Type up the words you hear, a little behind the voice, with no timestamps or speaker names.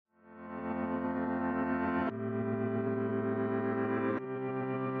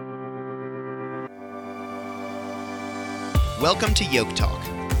Welcome to Yoke Talk,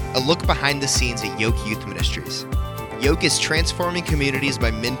 a look behind the scenes at Yoke Youth Ministries. Yoke is transforming communities by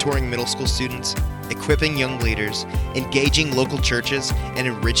mentoring middle school students, equipping young leaders, engaging local churches, and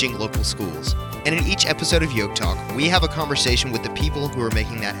enriching local schools. And in each episode of Yoke Talk, we have a conversation with the people who are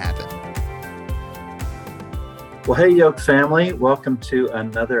making that happen. Well, hey, Yoke family. Welcome to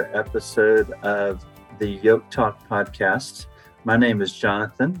another episode of the Yoke Talk podcast. My name is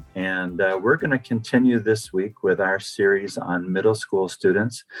Jonathan, and we're going to continue this week with our series on middle school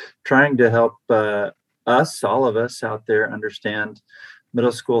students, trying to help all of us out there, understand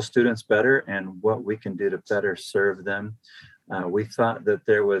middle school students better and what we can do to better serve them. We thought that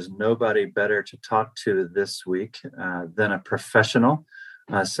there was nobody better to talk to this week than a professional,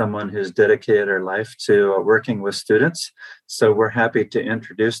 someone who's dedicated her life to working with students. So we're happy to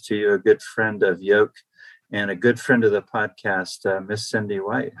introduce to you a good friend of Yoke and a good friend of the podcast, Miss Cindy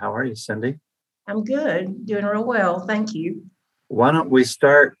White. How are you, Cindy? I'm good, doing real well. Thank you. Why don't we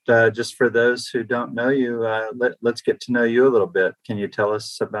start, just for those who don't know you, let's get to know you a little bit. Can you tell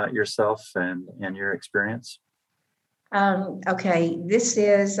us about yourself and your experience? Okay, this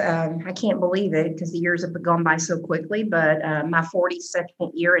is, I can't believe it because the years have gone by so quickly, but my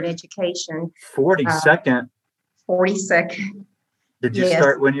 42nd year in education. 42nd? 42nd. Did you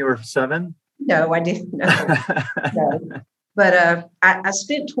start when you were 7? No, I didn't. No. But I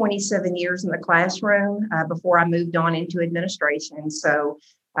spent 27 years in the classroom before I moved on into administration. So,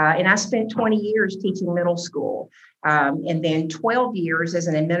 and I spent 20 years teaching middle school, and then 12 years as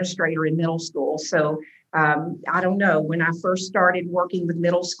an administrator in middle school. So I don't know, when I first started working with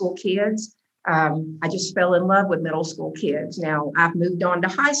middle school kids, I just fell in love with middle school kids. Now I've moved on to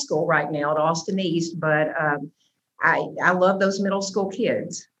high school right now at Austin East, but I love those middle school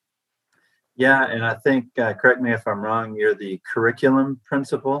kids. Yeah, and I think, correct me if I'm wrong, you're the curriculum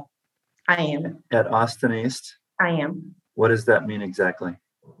principal? I am. At Austin East? I am. What does that mean exactly?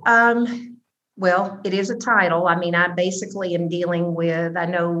 Well, it is a title. I mean, I basically am dealing with, I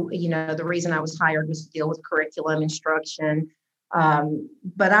know, the reason I was hired was to deal with curriculum instruction.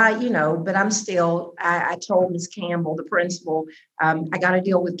 But I'm still, I told Ms. Campbell, the principal, I got to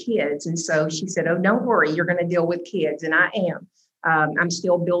deal with kids. And so she said, oh, don't worry, you're going to deal with kids. And I am. I'm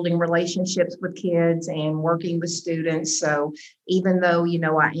still building relationships with kids and working with students. So even though,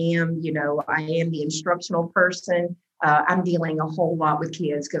 I am the instructional person, I'm dealing a whole lot with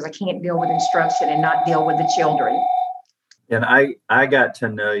kids because I can't deal with instruction and not deal with the children. And I got to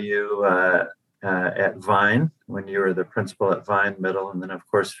know you at Vine when you were the principal at Vine Middle. And then, of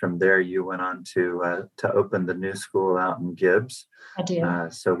course, from there, you went on to open the new school out in Gibbs. I did.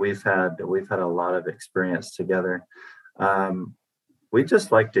 So we've had a lot of experience together. We'd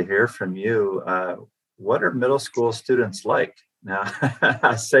just like to hear from you. What are middle school students like? Now,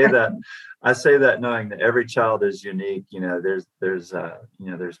 I say that knowing that every child is unique. There's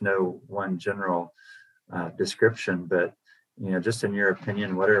no one general description, but just in your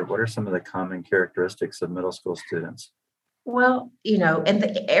opinion, what are some of the common characteristics of middle school students? Well, and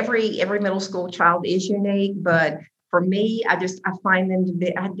every middle school child is unique, but for me, I find them to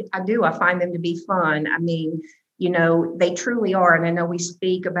be. I find them to be fun. I mean, they truly are. And I know we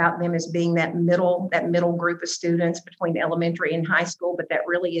speak about them as being that middle group of students between elementary and high school, but that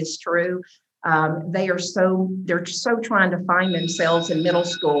really is true. They're so trying to find themselves in middle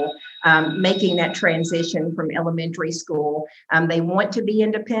school, making that transition from elementary school. They want to be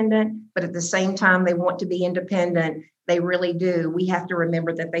independent, but at the same time, they want to be independent. They really do. We have to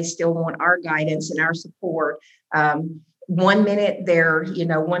remember that they still want our guidance and our support. One minute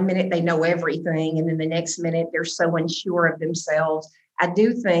they know everything, and then the next minute they're so unsure of themselves. I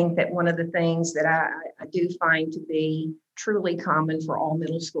do think that one of the things that I do find to be truly common for all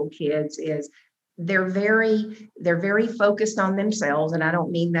middle school kids is they're very focused on themselves, and I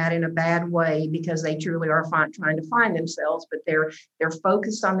don't mean that in a bad way because they truly are trying to find themselves, but they're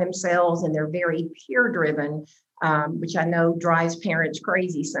focused on themselves and they're very peer driven, which I know drives parents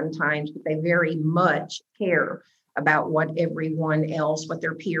crazy sometimes, but they very much care about what what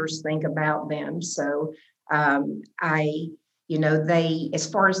their peers think about them. So as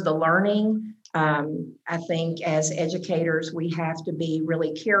far as the learning, I think as educators, we have to be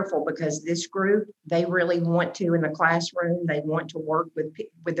really careful because this group, they really want to in the classroom, they want to work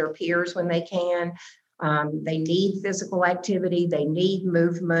with their peers when they can. They need physical activity, they need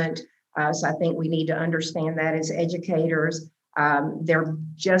movement. So I think we need to understand that as educators. They're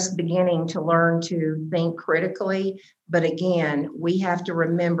just beginning to learn to think critically. But again, we have to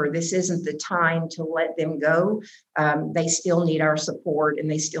remember this isn't the time to let them go. They still need our support and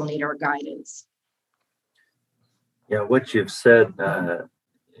they still need our guidance. Yeah, what you've said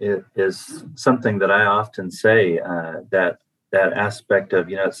is something that I often say, that that aspect of,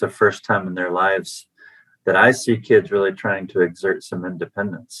 it's the first time in their lives that I see kids really trying to exert some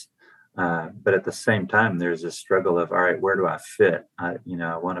independence. But at the same time, there's a struggle of, all right, where do I fit? I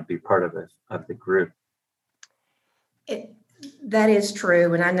want to be part of the group. That is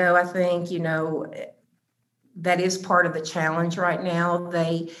true. And I think, that is part of the challenge right now.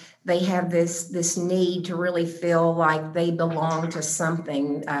 They have this need to really feel like they belong to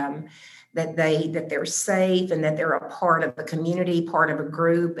something, that they're safe and that they're a part of a community, part of a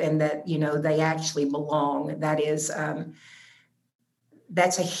group, and that, they actually belong.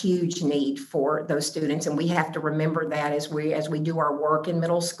 That's a huge need for those students. And we have to remember that as we do our work in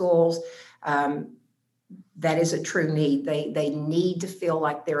middle schools. That is a true need. They need to feel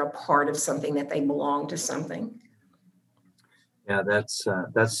like they're a part of something, that they belong to something. Yeah, that's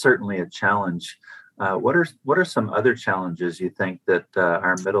certainly a challenge. What are some other challenges you think that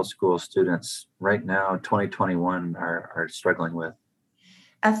our middle school students right now, 2021, are struggling with?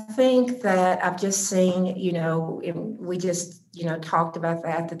 I think that I've just seen, we just, talked about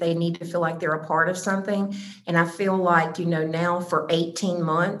that they need to feel like they're a part of something. And I feel like, now for 18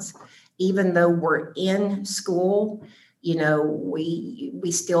 months, even though we're in school,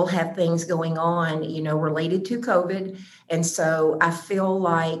 we still have things going on, related to COVID. And so I feel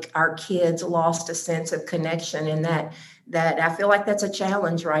like our kids lost a sense of connection, and that I feel like that's a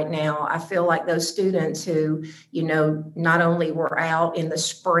challenge right now. I feel like those students who, not only were out in the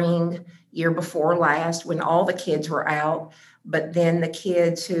spring year before last when all the kids were out, but then the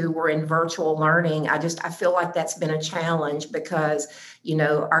kids who were in virtual learning, I feel like that's been a challenge because,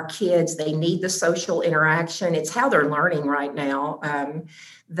 our kids, they need the social interaction. It's how they're learning right now.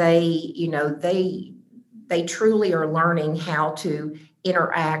 They truly are learning how to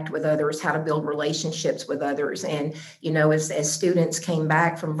interact with others, how to build relationships with others. And, as students came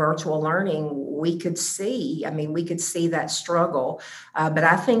back from virtual learning, we could see that struggle. But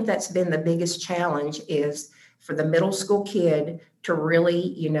I think that's been the biggest challenge, is for the middle school kid to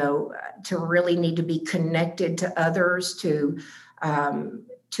really, need to be connected to others, to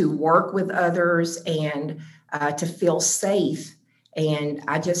work with others, and to feel safe. And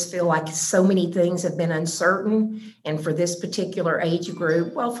I just feel like so many things have been uncertain. And for this particular age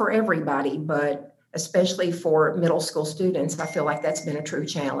group, well, for everybody, but especially for middle school students, I feel like that's been a true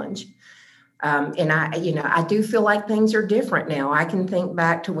challenge. And I do feel like things are different now. I can think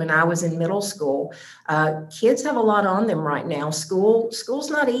back to when I was in middle school. Kids have a lot on them right now. School's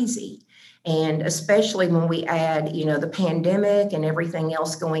not easy. And especially when we add, the pandemic and everything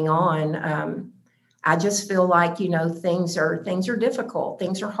else going on, I just feel like, things are difficult.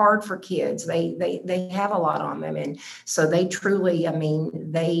 Things are hard for kids. They have a lot on them. And so they truly,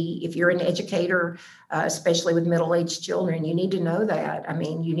 if you're an educator, especially with middle-aged children, you need to know that.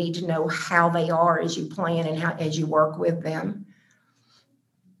 You need to know how they are as you plan and as you work with them.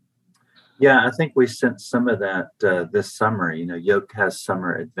 Yeah, I think we sent some of that this summer. Yoke has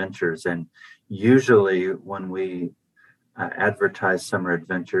summer adventures, and usually when we advertise summer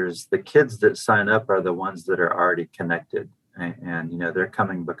adventures, the kids that sign up are the ones that are already connected, and they're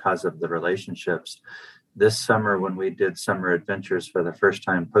coming because of the relationships. This summer, when we did summer adventures for the first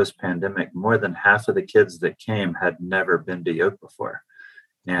time post-pandemic, more than half of the kids that came had never been to Yoke before,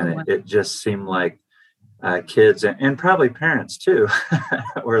 and it just seemed like kids and probably parents too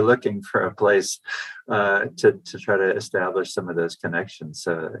were looking for a place to try to establish some of those connections.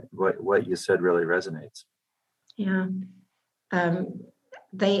 So what you said really resonates. Yeah.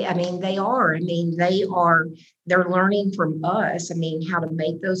 They're learning from us. How to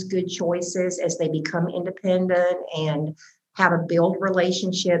make those good choices as they become independent, and how to build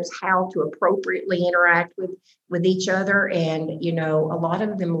relationships, how to appropriately interact with each other. And, a lot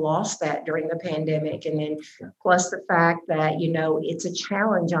of them lost that during the pandemic. And then plus the fact that, it's a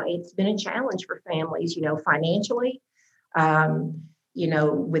challenge. It's been a challenge for families, financially,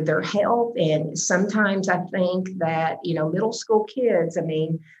 with their health. And sometimes I think that, middle school kids,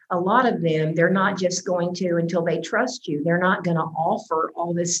 a lot of them, they're not just going to, until they trust you, they're not going to offer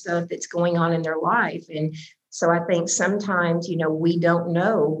all this stuff that's going on in their life. And so I think sometimes, we don't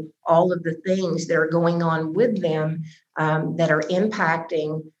know all of the things that are going on with them, that are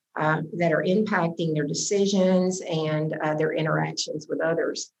impacting their decisions and their interactions with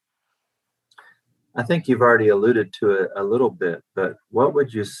others. I think you've already alluded to it a little bit, but what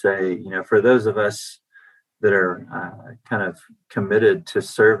would you say, for those of us that are kind of committed to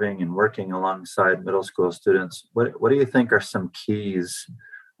serving and working alongside middle school students, what do you think are some keys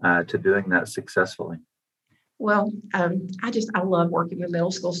to doing that successfully? Well, I love working with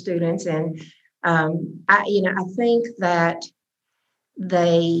middle school students, and I think that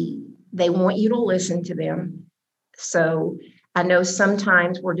they want you to listen to them. So I know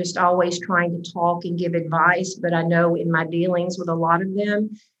sometimes we're just always trying to talk and give advice, but I know in my dealings with a lot of them,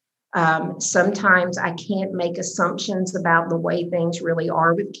 sometimes I can't make assumptions about the way things really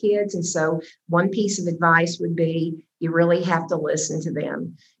are with kids. And so one piece of advice would be you really have to listen to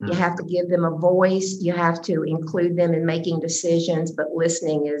them. You have to give them a voice. You have to include them in making decisions, but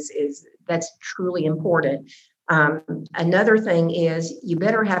listening is that's truly important. Another thing is you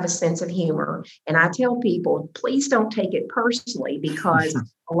better have a sense of humor. And I tell people, please don't take it personally, because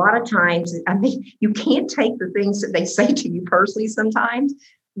a lot of times, I mean, you can't take the things that they say to you personally sometimes,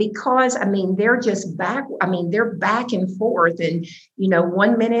 because I mean, they're just they're back and forth. And,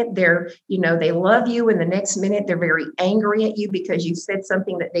 one minute they love you, and the next minute they're very angry at you because you said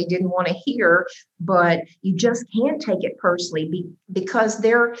something that they didn't want to hear. But you just can't take it personally because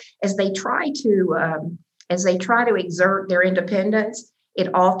as they try to exert their independence, it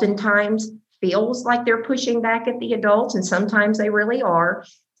oftentimes feels like they're pushing back at the adults, and sometimes they really are.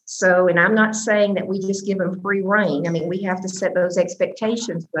 So, and I'm not saying that we just give them free rein. I mean, we have to set those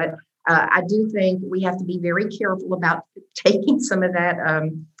expectations, but I do think we have to be very careful about taking some of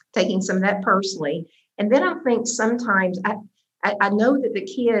that personally. And then I think sometimes I know that the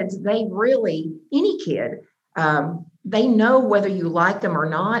kids, any kid, they know whether you like them or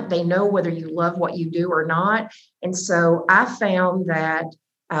not. They know whether you love what you do or not. And so I found that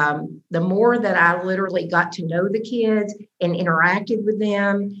the more that I literally got to know the kids and interacted with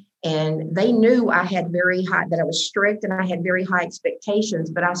them, and they knew that I was strict and I had very high expectations,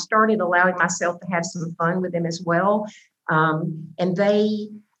 but I started allowing myself to have some fun with them as well. And they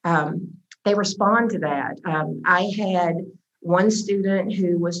respond to that. I had one student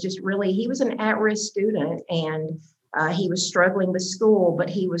who was he was an at-risk student, and he was struggling with school, but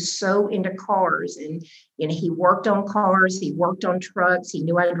he was so into cars, and he worked on cars, he worked on trucks. He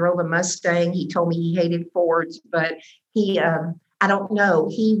knew I drove a Mustang. He told me he hated Fords, but I don't know,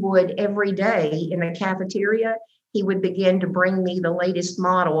 he would every day in the cafeteria, he would begin to bring me the latest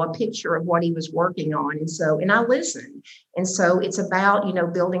model, a picture of what he was working on. And I listened. And so it's about,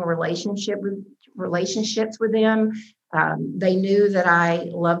 building relationships with them. They knew that I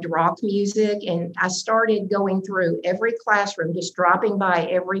loved rock music, and I started going through every classroom, just dropping by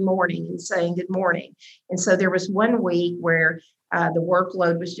every morning and saying good morning. And so there was one week where the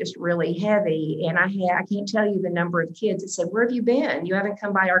workload was just really heavy, and I can't tell you the number of kids that said, "Where have you been? You haven't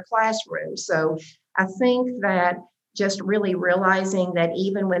come by our classroom." So I think that just really realizing that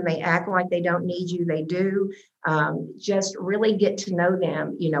even when they act like they don't need you, they do. Just really get to know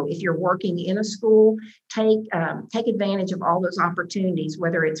them. If you're working in a school, take advantage of all those opportunities,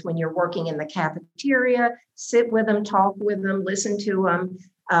 whether it's when you're working in the cafeteria, sit with them, talk with them, listen to them,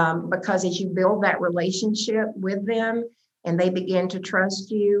 because as you build that relationship with them and they begin to trust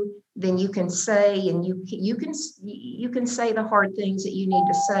you, then you can say, and you can say the hard things that you need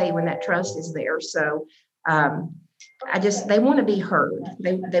to say when that trust is there. So they want to be heard.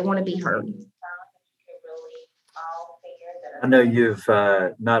 They want to be heard. I know you've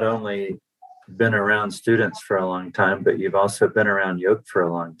not only been around students for a long time, but you've also been around Yoke for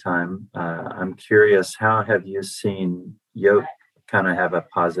a long time. I'm curious, how have you seen Yoke kind of have a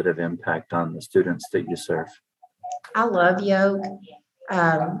positive impact on the students that you serve? I love Yoke.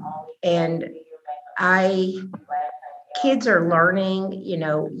 And kids are learning,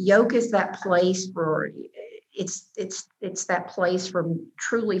 Yoke is that place it's that place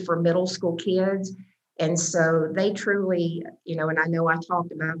truly for middle school kids. And so they truly, and I know I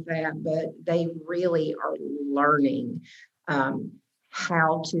talked about that, but they really are learning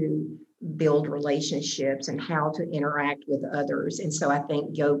how to build relationships and how to interact with others. And so I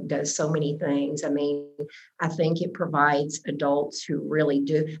think Yoke does so many things. I mean, I think it provides adults who really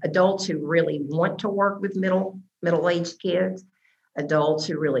want to work with middle-aged kids, adults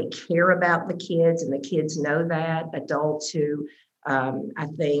who really care about the kids, and the kids know that, adults who I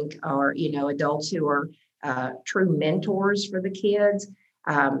think are, adults who are true mentors for the kids.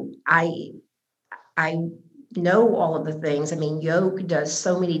 I know all of the things. I mean, Yoke does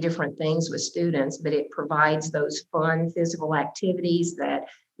so many different things with students, but it provides those fun physical activities that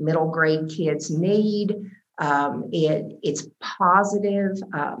middle grade kids need. It's positive.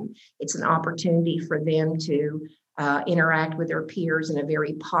 It's an opportunity for them to interact with their peers in a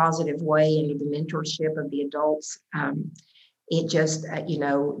very positive way under the mentorship of the adults. It just,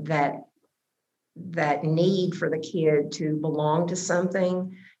 that need for the kid to belong to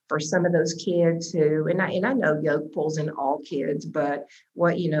something, for some of those kids who, and I know Yoke pulls in all kids, but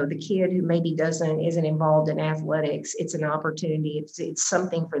the kid who maybe isn't involved in athletics, it's an opportunity. It's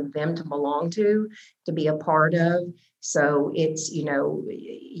something for them to belong to be a part of. So it's,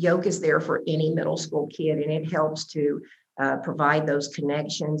 Yoke is there for any middle school kid, and it helps to provide those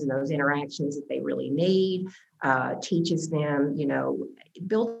connections and those interactions that they really need, teaches them, it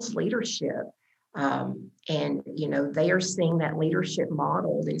builds leadership. And they are seeing that leadership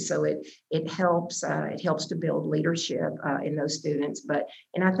modeled, and so it helps to build leadership in those students.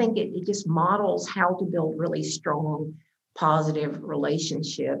 And I think it just models how to build really strong, positive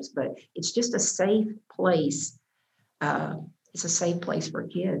relationships. But it's just a safe place. It's a safe place for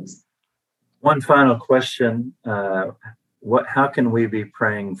kids. One final question: how can we be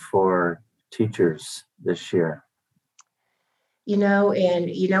praying for teachers this year?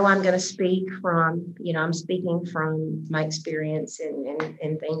 I'm going to speak from, I'm speaking from my experience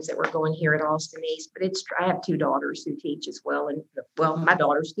and things that we're going here at Austin East, but I have two daughters who teach as well. And my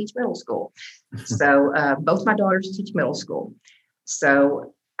daughters teach middle school. So both my daughters teach middle school.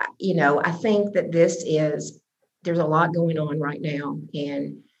 So, I think that there's a lot going on right now,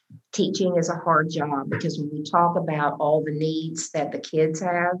 and teaching is a hard job, because when we talk about all the needs that the kids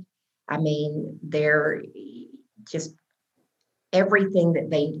have, they're just everything that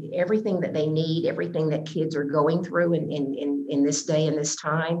they need, everything that kids are going through in this day and this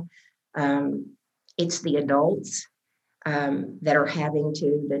time. It's the adults that are having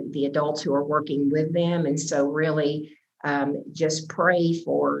to, the adults who are working with them. And so really just pray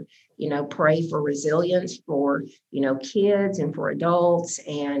for resilience for, kids and for adults,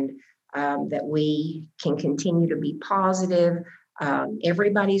 and that we can continue to be positive.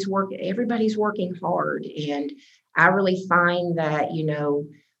 Everybody's working hard. And I really find that,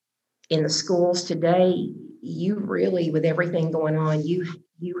 in the schools today, you really, with everything going on, you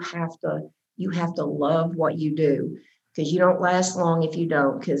have to love what you do, because you don't last long if you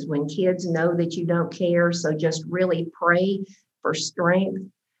don't, because when kids know that you don't care. So just really pray for strength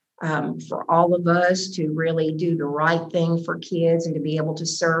for all of us to really do the right thing for kids and to be able to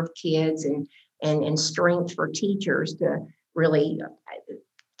serve kids, and strength for teachers to really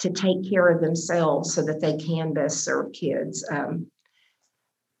to take care of themselves so that they can best serve kids.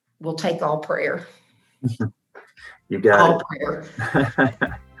 We'll take all prayer. You got all it.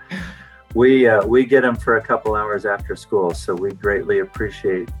 Prayer. We get them for a couple hours after school, so we greatly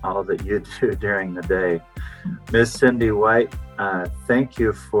appreciate all that you do during the day. Ms. Cindy White, thank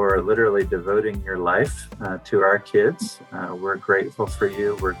you for literally devoting your life to our kids. We're grateful for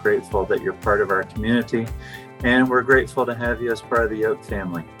you. We're grateful that you're part of our community, and we're grateful to have you as part of the Yoke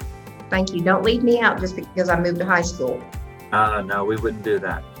family. Thank you. Don't leave me out just because I moved to high school. No, we wouldn't do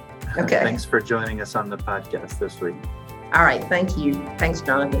that. Okay. Thanks for joining us on the podcast this week. All right. Thank you. Thanks,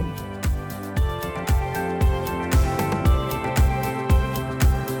 Jonathan.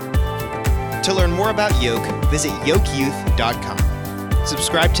 To learn more about Yoke, visit yokeyouth.com.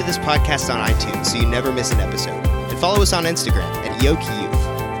 Subscribe to this podcast on iTunes so you never miss an episode, and follow us on Instagram at Yoke Youth.